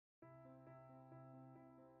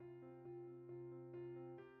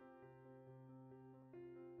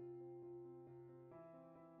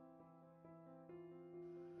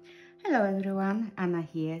Hello everyone, Anna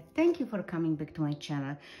here. Thank you for coming back to my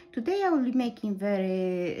channel. Today I will be making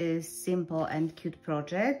very simple and cute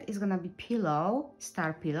project. It's gonna be pillow,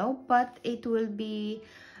 star pillow, but it will be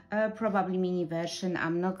probably mini version.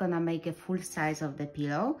 I'm not gonna make a full size of the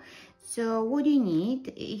pillow. So what you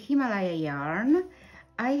need, Himalaya yarn.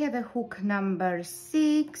 I have a hook number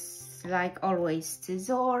 6, like always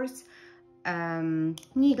scissors,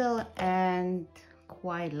 needle and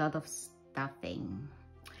quite a lot of stuffing.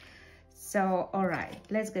 So, all right,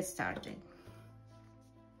 let's get started.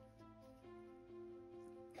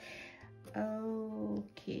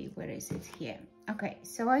 Okay, where is it? Here. Okay,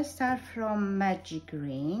 so I start from magic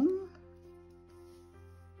ring.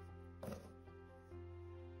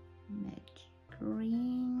 Magic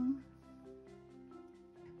ring.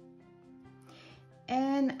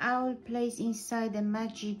 And I will place inside the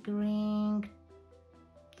magic ring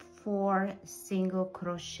 4 single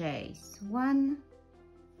crochets. 1,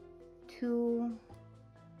 2,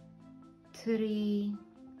 3,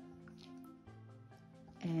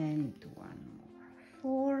 and 1 more,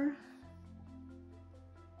 4,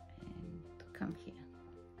 and come here,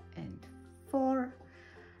 and 4.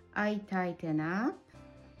 I tighten up,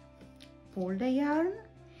 pull the yarn,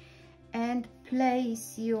 and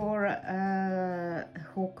place your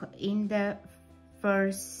hook in the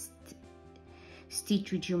first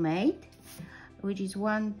stitch which you made, which is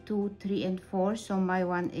 1, 2, 3, and 4. So my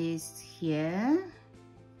one is here.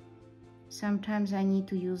 Sometimes I need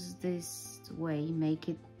to use this way, make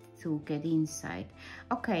it to get inside.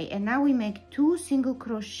 Okay, and now we make 2 single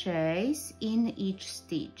crochets in each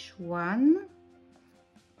stitch. 1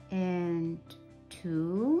 and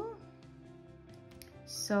 2.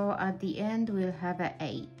 So at the end we'll have a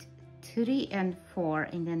 8. 3 and 4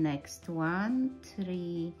 in the next one.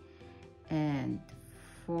 3 and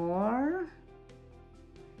 4.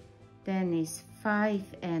 Then is 5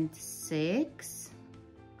 and 6,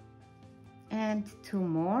 and 2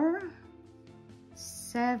 more,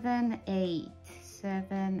 7, 8,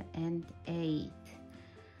 7 and 8.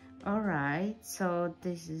 All right, so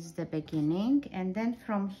this is the beginning, and then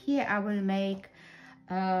from here I will make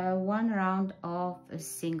 1 round of a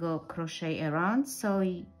single crochet around. So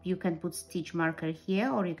you can put stitch marker here,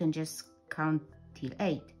 or you can just count till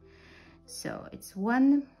 8. So it's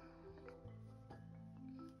 1,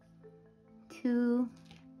 2,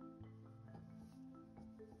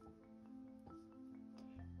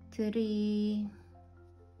 3,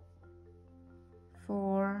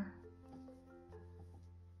 4,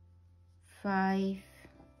 5,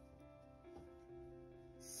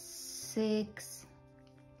 6,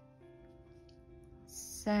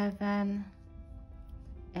 7,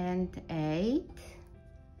 and 8,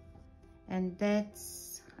 and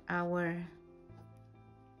that's our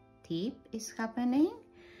tip is happening.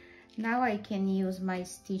 Now I can use my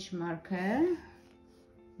stitch marker,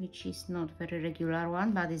 which is not very regular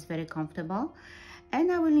one, but is very comfortable, and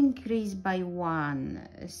I will increase by 1.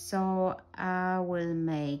 So I will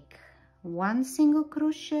make 1 single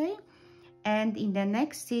crochet, and in the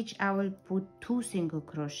next stitch I will put 2 single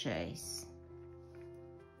crochets.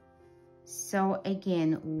 So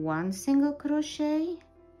again, 1 single crochet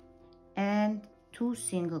and 2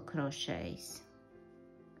 single crochets.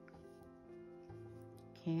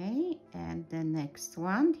 Okay, and the next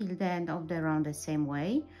one till the end of the round the same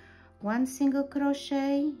way. 1 single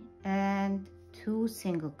crochet and 2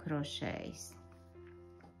 single crochets.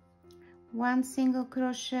 1 single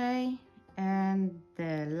crochet, and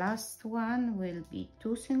the last one will be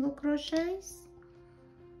 2 single crochets.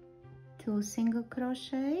 2 single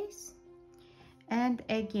crochets. And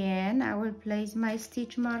again, I will place my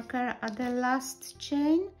stitch marker at the last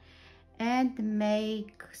chain and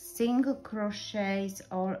make single crochets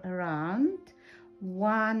all around.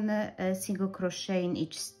 1 single crochet in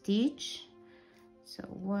each stitch. So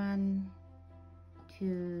 1,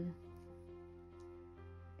 2,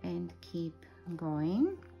 and keep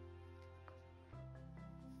going.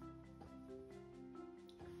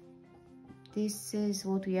 This is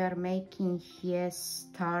what we are making here,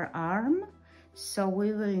 star arm. So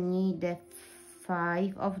we will need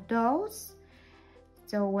 5 of those.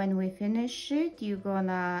 So when we finish it, you're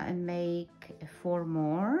gonna make 4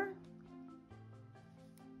 more.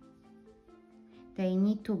 They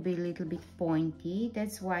need to be a little bit pointy.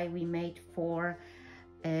 That's why we made 4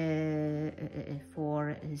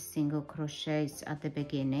 single crochets at the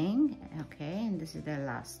beginning. Okay, and this is the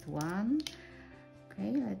last one.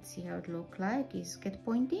 Okay, let's see how it look like. Is get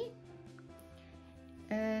pointy.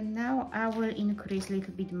 Now I will increase a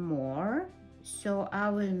little bit more. So I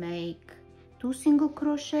will make 2 single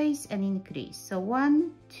crochets and increase. So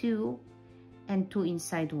 1, 2, and 2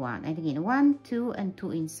 inside 1, and again 1, 2, and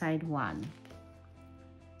 2 inside 1.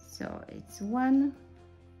 So it's 1,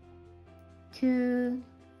 2,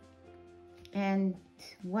 and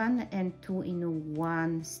 1 and 2 in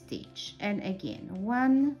 1 stitch, and again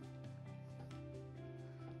 1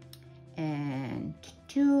 and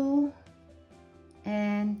 2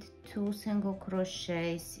 and 2 single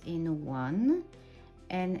crochets in 1,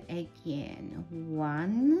 and again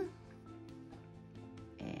 1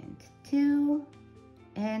 and 2,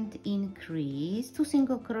 and increase 2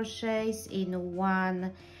 single crochets in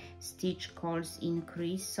 1 stitch calls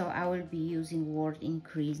increase, so I will be using word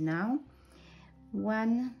increase now.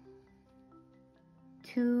 1,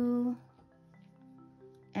 2,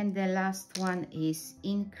 and the last one is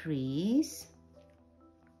increase.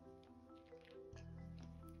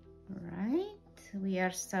 Right, we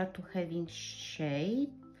are start to having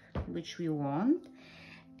shape which we want,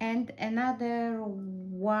 and another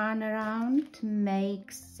 1 round,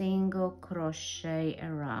 make single crochet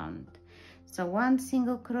around, so 1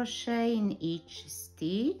 single crochet in each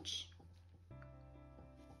stitch.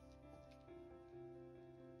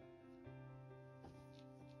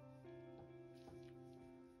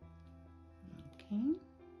 Okay.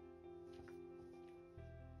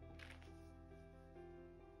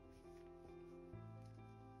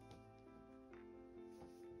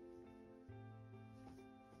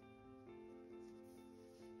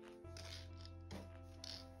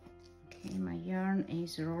 Okay, my yarn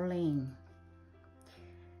is rolling.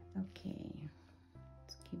 Okay,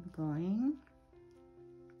 let's keep going.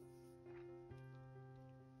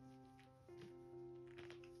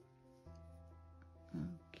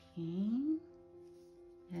 Okay,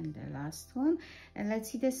 and the last one, and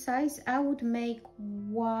let's see the size. I would make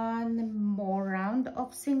 1 more round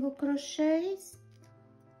of single crochets,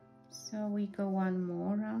 so we go 1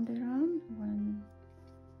 more round around, 1,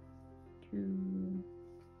 2,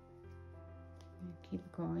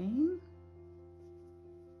 keep going.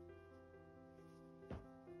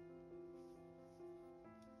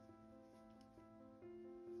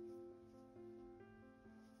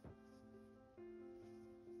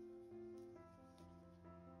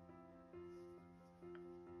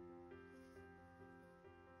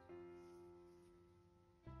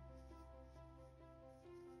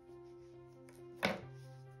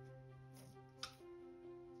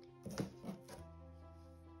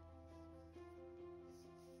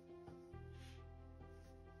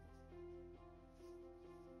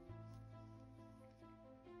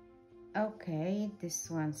 Okay,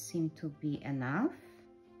 this one seemed to be enough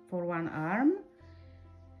for 1 arm,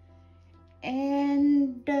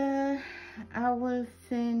 and I will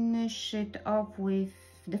finish it off with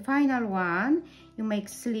the final one. You make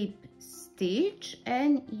slip stitch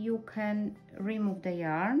and you can remove the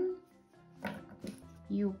yarn,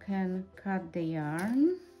 you can cut the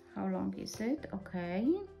yarn. How long is it? Okay,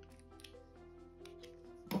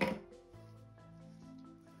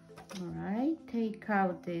 all right, take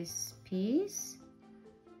out this piece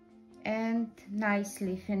and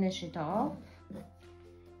nicely finish it off.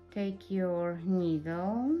 Take your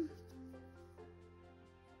needle,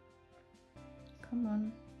 come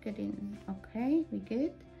on, get in. Okay, we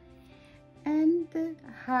good, and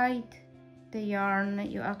hide the yarn.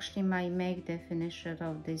 You actually might make the finisher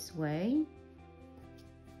of this way.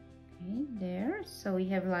 Okay, there, so we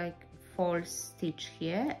have like false stitch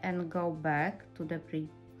here and go back to the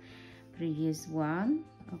previous one.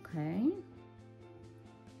 Okay,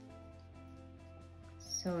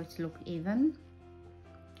 so it look even,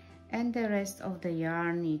 and the rest of the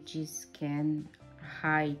yarn you just can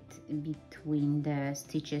hide between the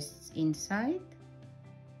stitches inside.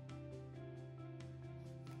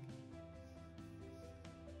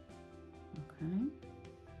 Okay,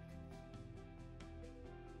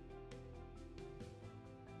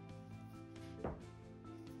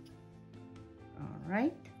 all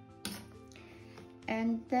right,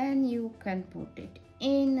 and then you can put it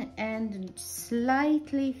in and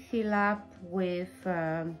slightly fill up with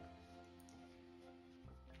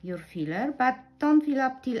your filler, but don't fill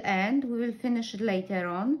up till end, we will finish it later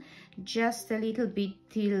on, just a little bit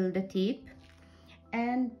till the tip.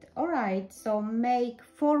 And all right, so make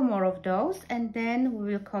 4 more of those and then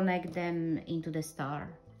we will connect them into the star.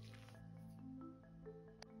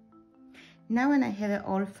 Now when I have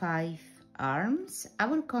all 5 arms, I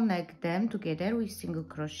will connect them together with single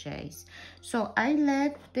crochets. So I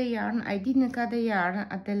left the yarn, I didn't cut the yarn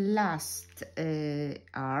at the last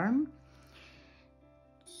arm.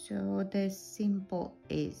 So the simple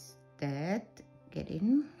is that, get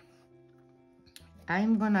in.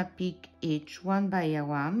 I'm gonna pick each one by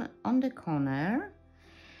one on the corner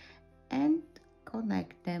and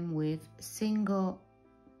connect them with single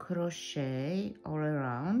crochet all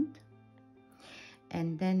around,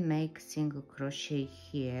 and then make single crochet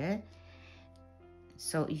here.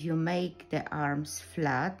 So if you make the arms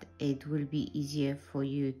flat, it will be easier for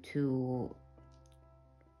you to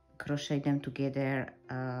crochet them together.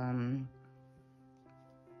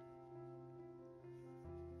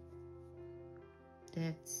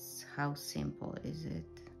 That's how simple is it.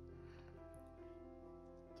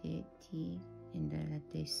 30, and then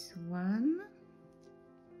this one,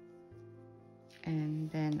 and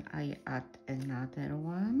then I add another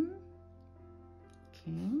one.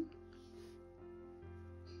 Okay.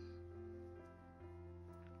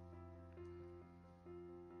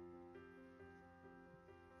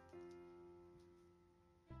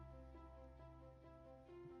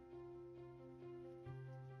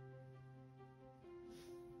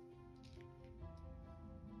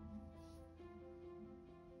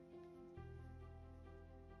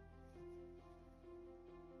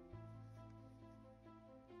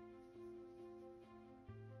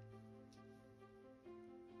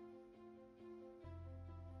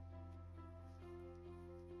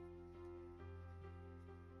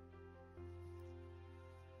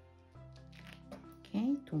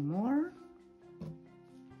 Okay, 2 more.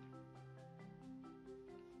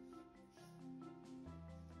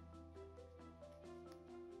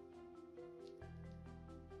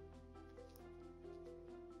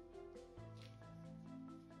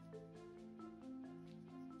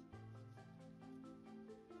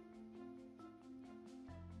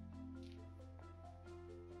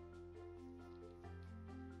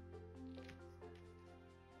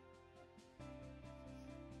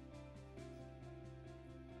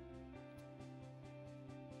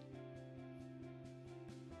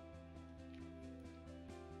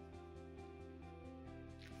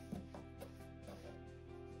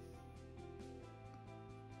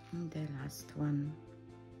 And the last one.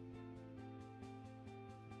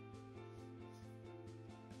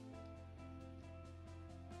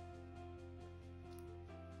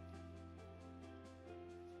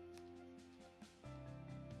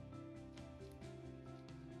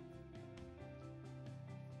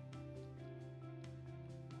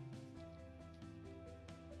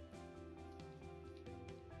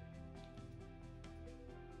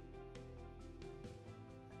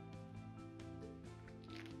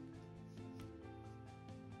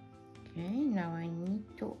 Okay, now I need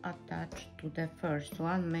to attach to the first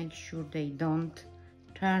one. Make sure they don't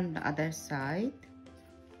turn the other side.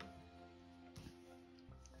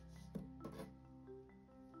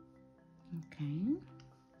 Okay.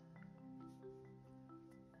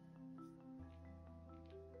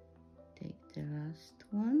 Take the last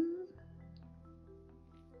one.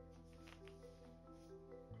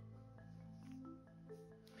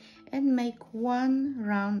 And make 1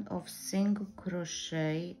 round of single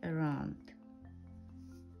crochet around.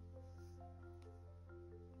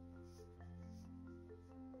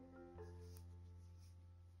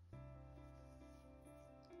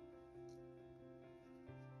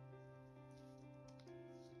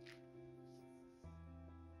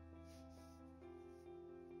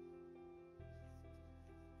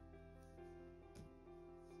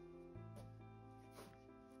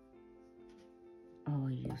 Oh,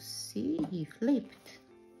 you see, he flipped.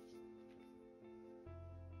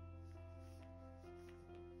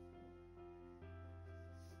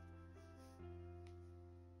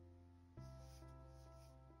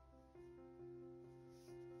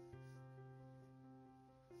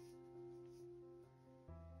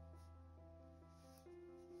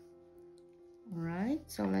 All right,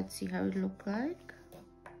 so let's see how it looks like.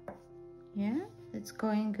 Yeah, it's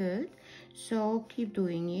going good. So keep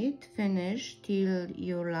doing it, finish till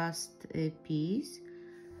your last piece,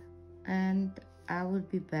 and I will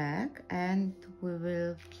be back and we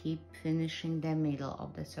will keep finishing the middle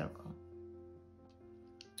of the circle.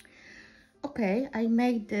 Okay, I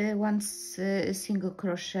made one single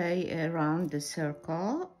crochet around the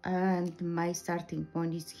circle, and my starting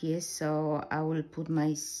point is here, so I will put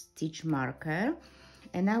my stitch marker.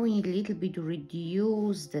 And now we need a little bit to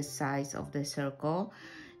reduce the size of the circle,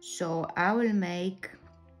 so I will make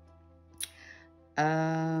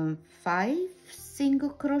 5 single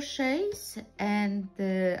crochets, and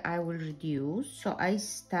I will reduce. So I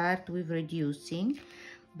start with reducing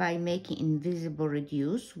by making invisible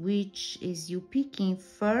reduce, which is you picking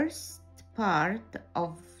first part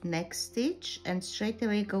of next stitch and straight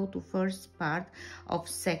away go to first part of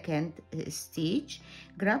second stitch,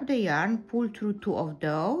 grab the yarn, pull through 2 of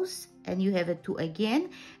those, and you have a 2 again,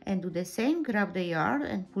 and do the same, grab the yarn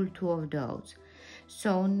and pull 2 of those.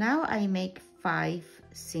 So now I make 5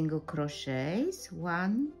 single crochets,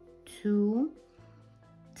 1, 2,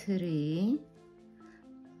 3,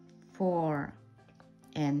 4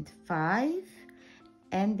 and 5,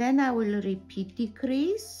 and then I will repeat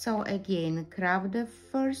decrease. So again, grab the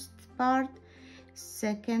first part,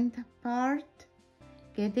 second part,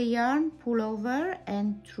 get the yarn, pull over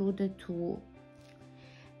and through the 2,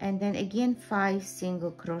 and then again 5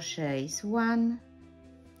 single crochets, 1,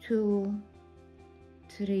 2,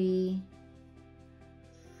 3,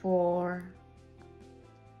 4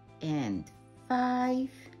 and 5,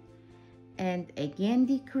 and again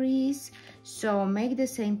decrease. So make the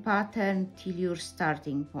same pattern till your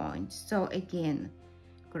starting point. So again,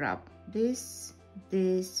 grab this,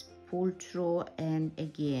 pull through, and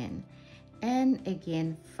again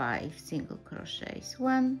 5 single crochets,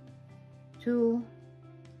 1, 2,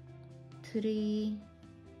 3,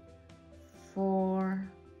 4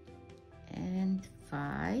 and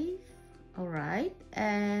 5. All right,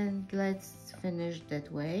 and let's finish that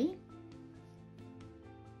way.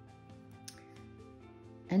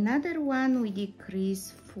 Another one, we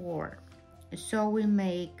decrease 4, so we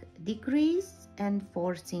make decrease and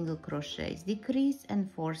 4 single crochets, decrease and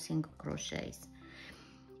 4 single crochets,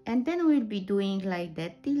 and then we'll be doing like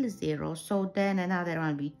that till 0. So then another one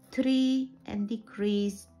will be 3 and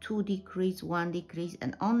decrease, 2 decrease, 1 decrease,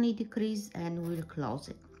 and only decrease, and we'll close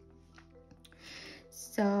it.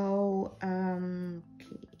 So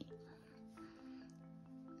okay,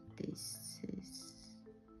 this is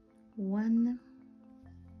 1,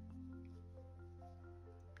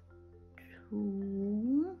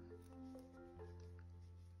 2,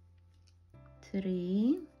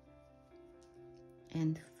 3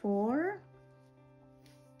 and 4,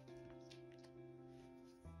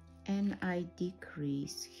 and I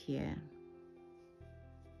decrease here,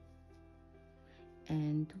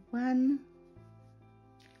 and 1,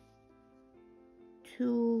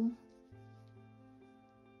 2,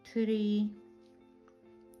 3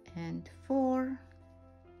 and 4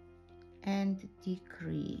 and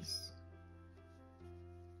decrease,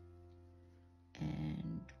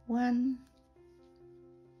 and 1,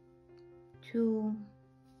 2,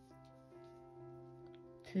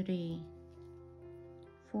 3,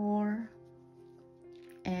 4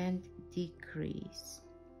 and decrease.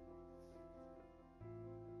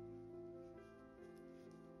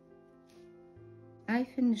 I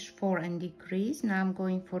finished 4 and decrease. Now I'm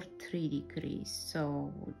going for 3 decrease.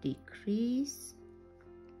 So decrease,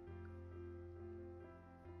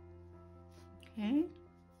 okay,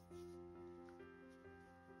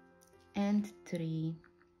 and 3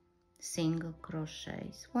 single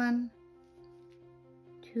crochets, 1,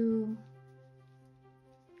 2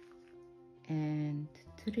 and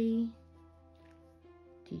 3,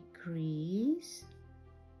 decrease,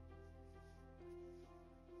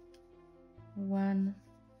 1,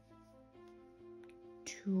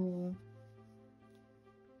 2,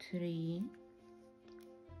 3,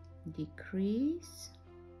 decrease,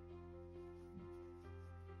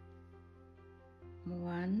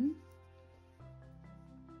 1,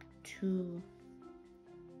 2,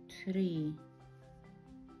 3,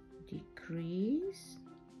 decrease.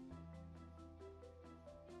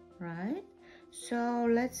 Right, so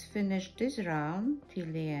let's finish this round till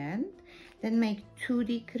the end, then make 2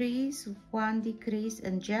 decrease, 1 decrease,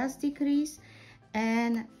 and just decrease,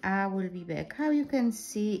 and I will be back. How you can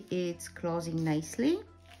see, it's closing nicely,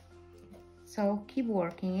 so keep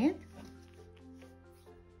working it.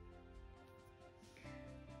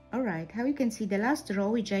 All right, how you can see, the last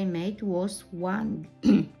row which I made was 1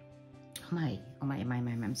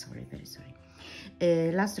 I'm sorry, very sorry.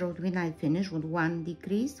 Last row when I finished with 1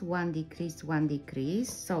 decrease, 1 decrease, 1 decrease,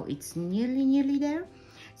 so it's nearly there.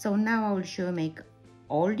 So now I will show you make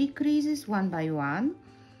all decreases one by one,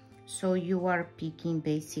 so you are picking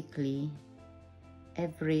basically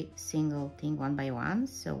every single thing one by one.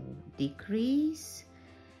 So decrease,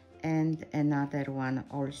 and another one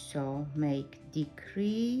also make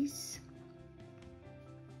decrease,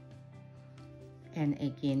 and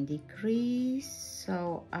again decrease.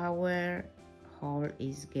 So our hole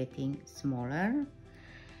is getting smaller,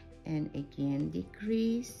 and again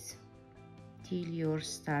decrease till your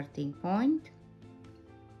starting point,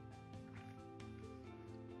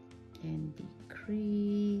 and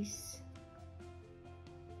decrease,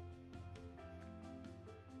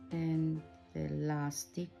 and the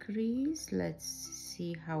last decrease. Let's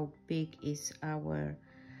see how big is our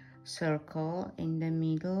circle in the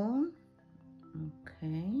middle.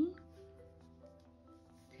 Okay,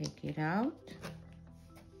 take it out.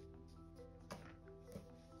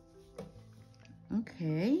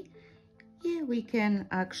 Okay, yeah, we can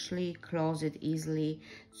actually close it easily.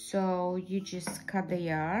 So you just cut the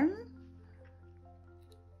yarn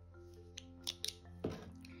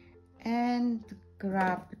and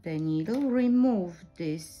grab the needle, remove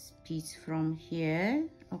this piece from here.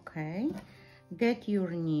 Okay, get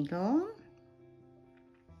your needle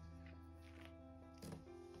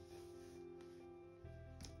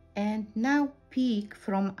and now pick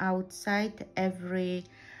from outside every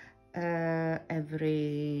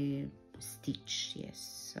stitch.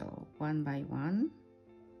 Yes, so one by one.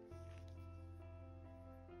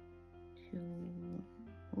 Two,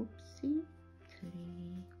 oopsie, 3,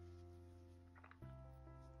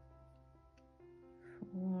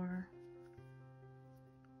 4,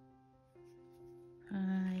 5,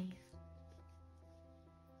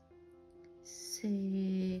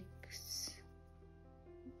 6,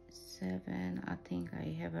 7, I think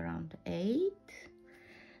I have around 8.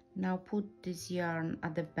 Now put this yarn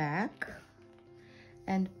at the back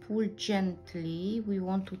and pull gently. We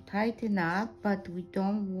want to tighten up, but we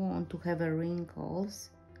don't want to have a wrinkles.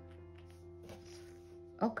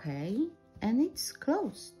 Okay, and it's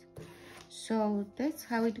closed. So that's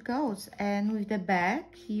how it goes. And with the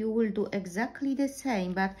back you will do exactly the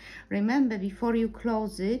same, but remember, before you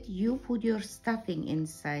close it, you put your stuffing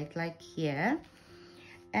inside, like here,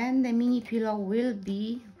 and the mini pillow will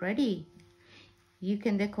be ready. You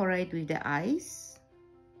can decorate with the eyes,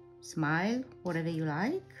 smile, whatever you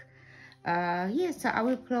like. Yes, so I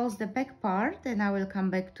will close the back part and I will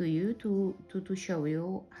come back to you to show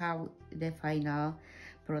you how the final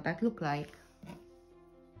product look like.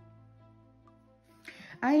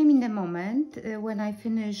 I am in the moment when I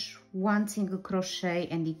finish one single crochet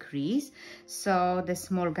and decrease, so the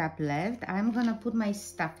small gap left. I'm gonna put my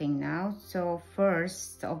stuffing now. So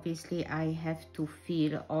first, obviously, I have to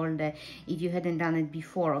fill all the, if you hadn't done it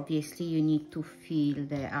before, obviously you need to fill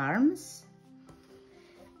the arms.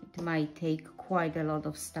 It might take quite a lot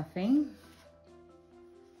of stuffing.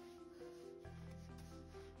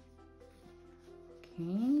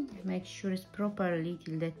 Okay, make sure it's properly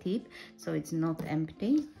till the tip, so it's not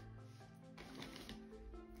empty.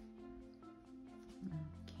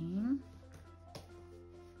 Okay.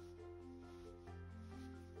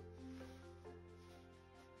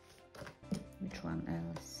 Which one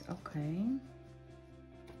else? Okay.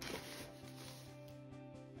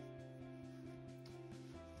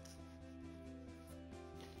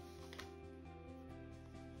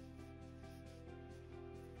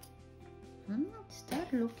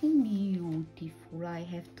 Start looking beautiful, I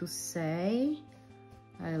have to say.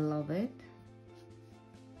 I love it.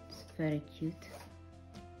 It's very cute.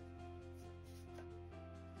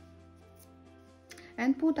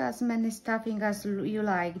 And put as many stuffing as you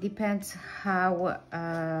like, depends how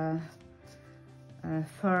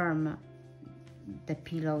firm the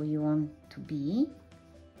pillow you want to be.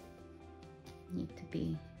 Need to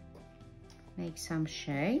be, make some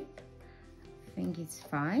shape. I think it's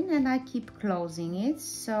fine, and I keep closing it.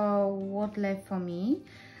 So what left for me?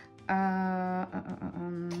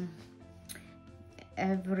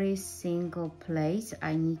 Every single place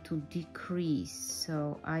I need to decrease,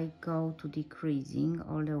 so I go to decreasing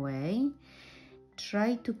all the way.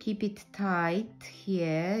 Try to keep it tight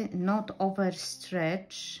here, not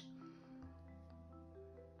overstretch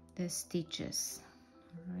the stitches.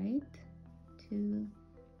 All right, 2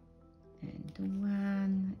 and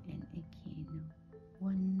 1, and again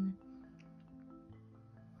 1,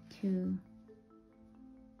 2.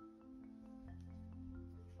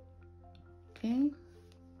 Okay.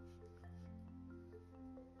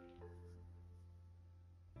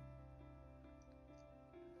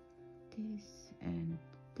 This and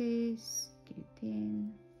this, get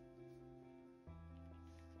in.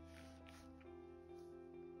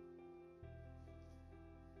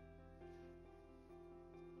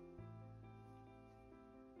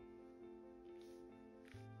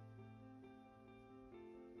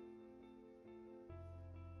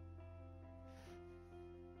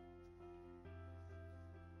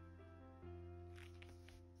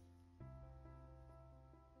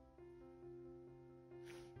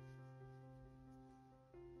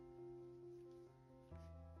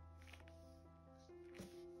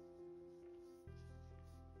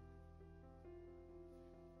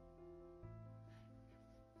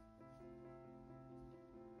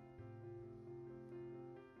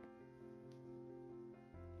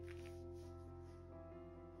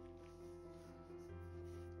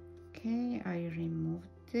 Okay, I removed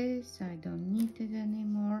this, I don't need it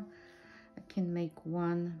anymore. can make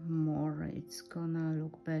one more, it's gonna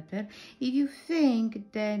look better. If you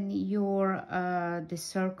think then your the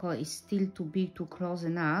circle is still too big to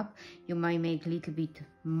closing up, you might make a little bit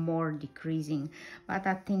more decreasing, but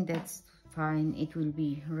I think that's fine, it will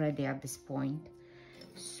be ready at this point.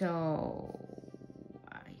 So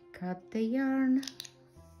I cut the yarn,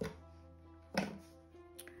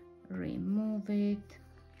 remove it,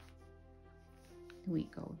 we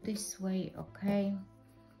go this way. Okay,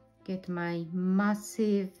 get my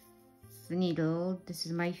massive needle. This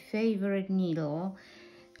is my favorite needle.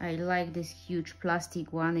 I like this huge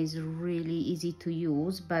plastic one, is really easy to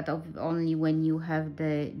use, but only when you have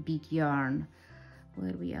the big yarn.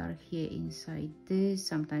 Where we are here inside this,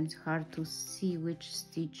 sometimes hard to see which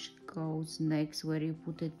stitch goes next, where you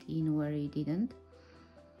put it in, where you didn't.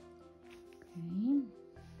 Okay.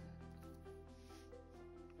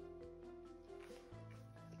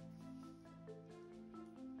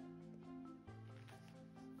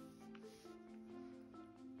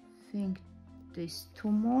 I think there's two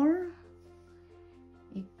more.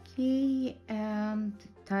 Okay, and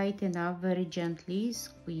tighten up very gently,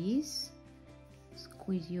 squeeze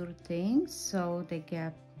your things so the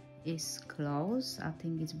gap is closed. I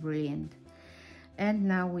think it's brilliant. And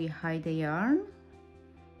now we hide the yarn,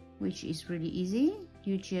 which is really easy.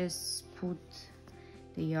 You just put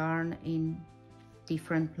the yarn in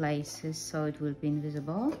different places so it will be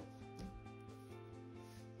invisible.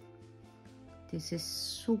 This is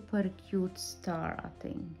super cute star, I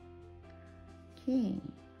think. Okay.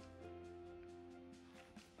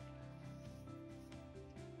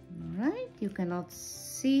 Alright, you cannot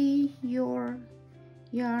see your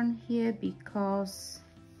yarn here because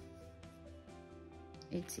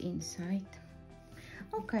it's inside.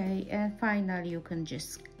 Okay, and finally you can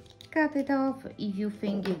just cut it off. If you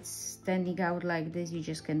think it's standing out like this, you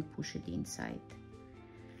just can push it inside.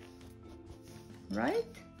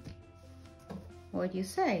 Right? What do you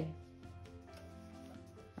say?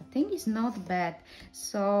 I think it's not bad.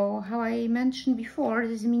 So how I mentioned before,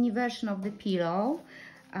 this is a mini version of the pillow.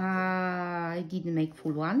 I didn't make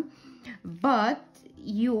full one, but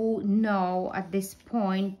you know at this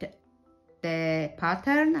point the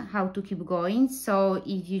pattern, how to keep going. So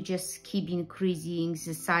if you just keep increasing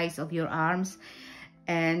the size of your arms,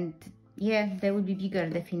 and yeah, they will be bigger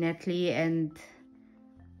definitely, and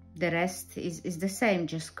the rest is the same,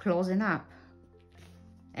 just closing up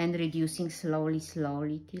and reducing slowly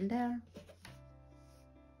till there.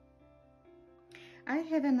 I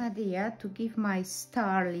have an idea to give my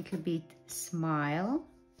star a little bit smile.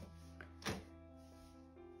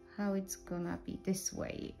 How it's gonna be this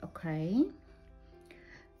way, okay?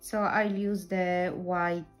 So I'll use the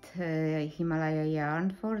white Himalaya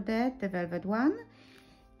yarn for that, the velvet one.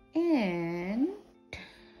 And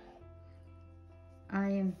I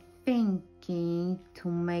am thinking to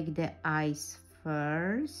make the eyes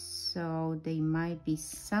first, so they might be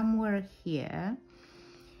somewhere here.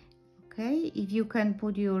 Okay, if you can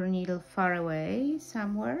put your needle far away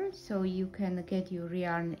somewhere so you can get your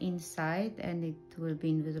yarn inside and it will be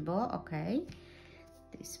invisible. Okay,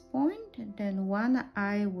 this point, and then one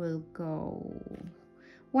eye will go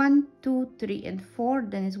 1, 2, 3 and 4,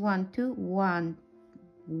 then it's 1, 2, 1,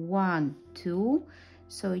 1, 2,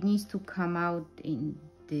 so it needs to come out in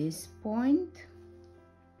this point.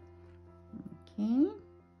 Okay,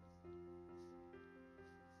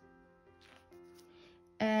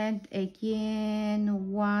 and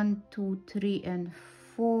again 1, 2, 3 and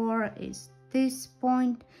 4 is this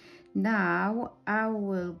point. Now I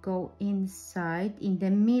will go inside in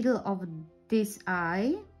the middle of this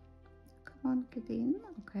eye. Come on, get in.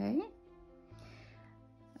 Okay,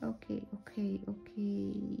 okay,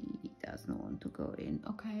 it does not want to go in.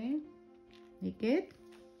 Okay, make it.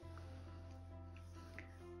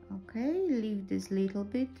 Okay, leave this little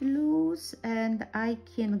bit loose, and I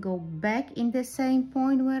can go back in the same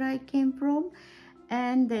point where I came from,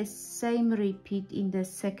 and the same repeat in the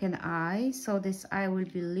second eye. So this eye will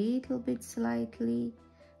be a little bit slightly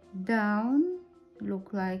down,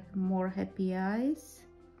 look like more happy eyes.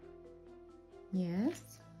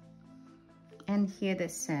 Yes, and here the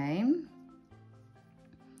same.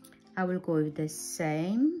 I will go with the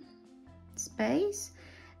same space.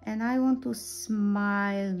 And I want to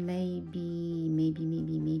smile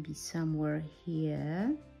maybe somewhere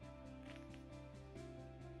here.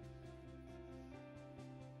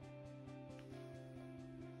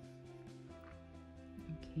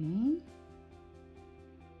 Okay,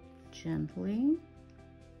 gently.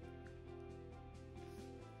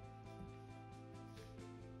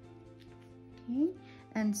 Okay,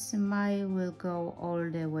 and smile will go all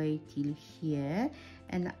the way till here,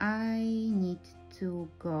 and I need to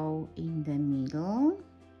go in the middle.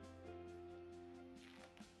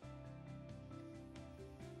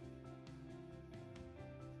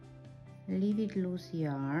 Leave it loose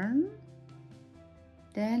yarn.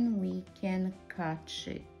 Then we can catch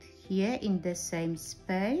it here in the same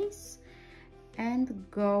space and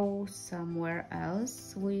go somewhere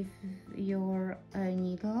else with your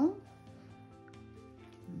needle.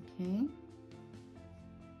 Okay.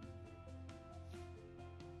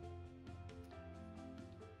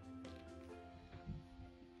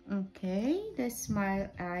 Okay, the smile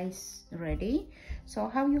eyes ready. So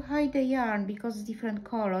how you hide the yarn, because it's different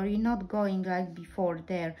color, you're not going like before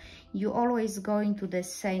there. You always go into the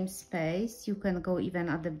same space. You can go even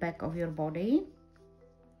at the back of your body.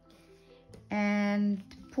 And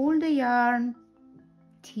pull the yarn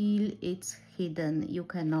till it's hidden, you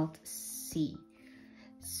cannot see.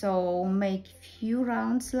 So make few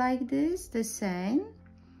rounds like this, the same.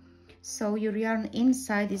 So your yarn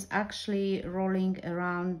inside is actually rolling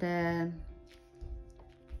around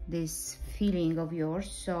this feeling of yours,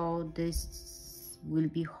 so this will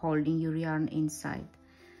be holding your yarn inside.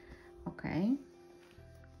 Okay,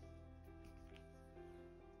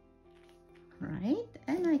 right,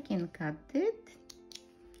 and I can cut it,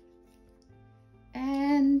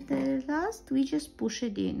 and the last we just push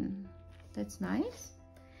it in. That's nice.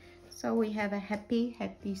 So we have a happy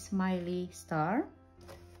smiley star.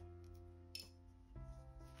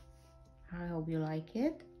 I hope you like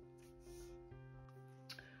it.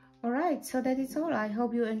 Alright, so that is all. I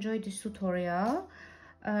hope you enjoyed this tutorial.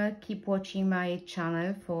 Keep watching my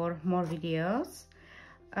channel for more videos.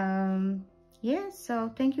 Yeah, so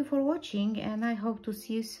thank you for watching, and I hope to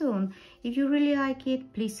see you soon. If you really like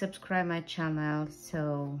it, please subscribe my channel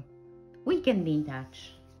so we can be in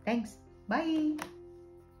touch. Thanks. Bye.